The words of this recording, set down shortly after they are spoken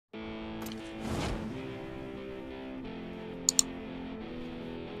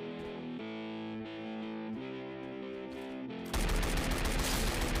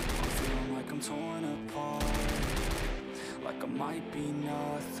might be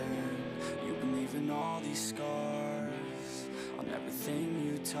nothing. You believe in all these scars on everything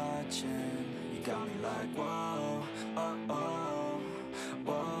you touch, and you got me like whoa, oh, oh,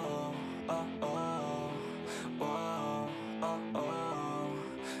 whoa, oh, oh, whoa, oh, oh,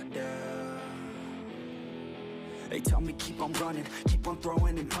 yeah. They tell me keep on running, keep on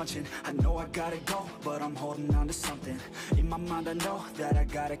throwing and punching. I know I gotta go, but I'm holding on to something. In my mind I know that I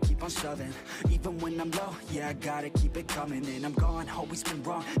gotta keep on shoving. Even when I'm low, yeah, I gotta keep it coming. And I'm gone, always been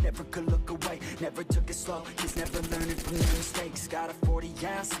wrong, never could look away. Never took it slow, kids never learning from their mistakes. Got a 40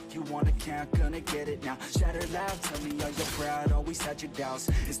 ounce, if you wanna count, gonna get it now. Shatter loud, tell me are you proud, always had your doubts.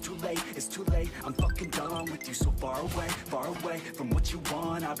 It's too late, I'm fucking done with you. So far away from what you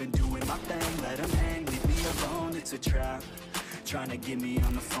want. I've been doing my thing, let them hang, leave me alone. It's a trap, trying to get me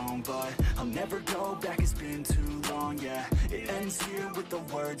on the phone, but I'll never go back, it's been too long, yeah. It ends here with the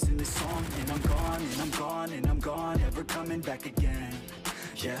words in this song. And I'm gone, and I'm gone, and I'm gone, never coming back again.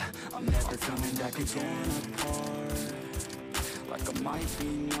 Yeah, I'm never coming back again. Apart, like I might be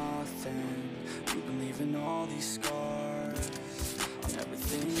nothing. You believe in all these scars on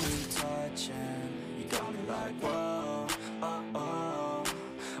everything you touch, and you got me like whoa, oh, oh,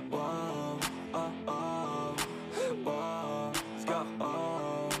 whoa, oh, oh, whoa, let's go,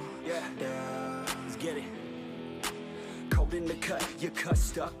 oh, yeah, let's get it. Cold in the cut, your cut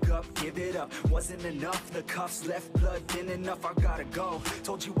stuck up, give it up. Wasn't enough, the cuffs left blood thin enough. I gotta go,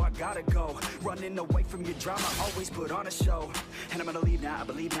 told you I gotta go. Running away from your drama, always put on a show. And I'm gonna leave now, I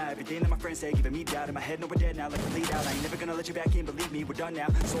believe now. Everything that my friends say, giving me doubt. In my head, no, we're dead now, like a bleed out. I ain't never gonna let you back in, believe me, we're done now.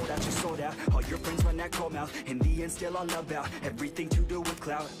 Sold out, you sold out, all your friends run that cold mouth. In the end, still all about everything to do with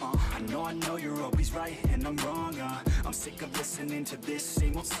clout. I know you're always right, and I'm wrong, I'm sick of listening to this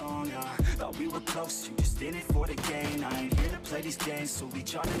same old song, Thought we were close, you just in it for the gain. I ain't here to play these games, so we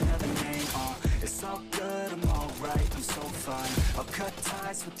chart another name, It's all good, I'm alright, I'm so fine. I'll cut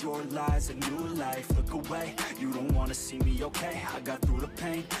ties with your lies, a new life. Look away, you don't wanna see me, okay? I got through the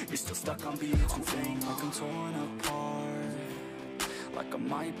pain, you're still stuck on being too vain. Like I'm torn apart, like I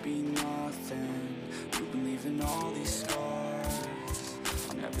might be nothing. You believe in all these scars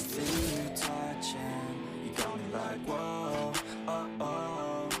on everything you touch, and you got me like whoa, oh,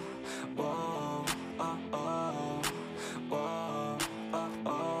 oh, whoa, oh, oh, whoa, oh,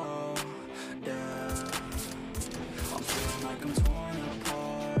 oh, yeah. I'm feeling like I'm torn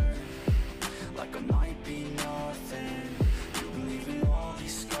apart, like I might be nothing. You believe in all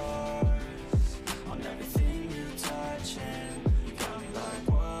these scars on everything you touch, and you got me like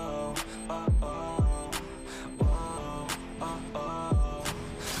whoa, oh, oh, whoa, oh, oh,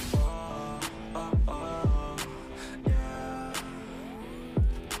 whoa, oh, oh, yeah.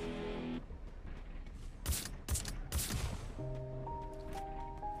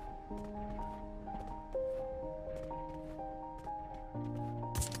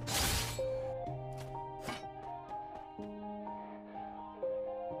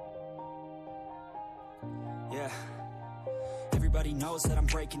 Yeah, everybody knows that I'm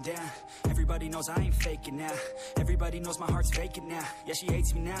breaking down. Everybody knows I ain't faking now. Everybody knows my heart's vacant now. Yeah, she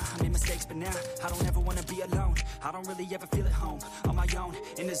hates me now, I made mistakes, but now I don't ever wanna be alone. I don't really ever feel at home, on my own,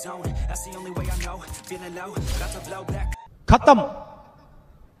 in the zone. That's the only way I know, feeling low, about to blow back. खत्म,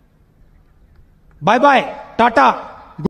 bye bye, Tata.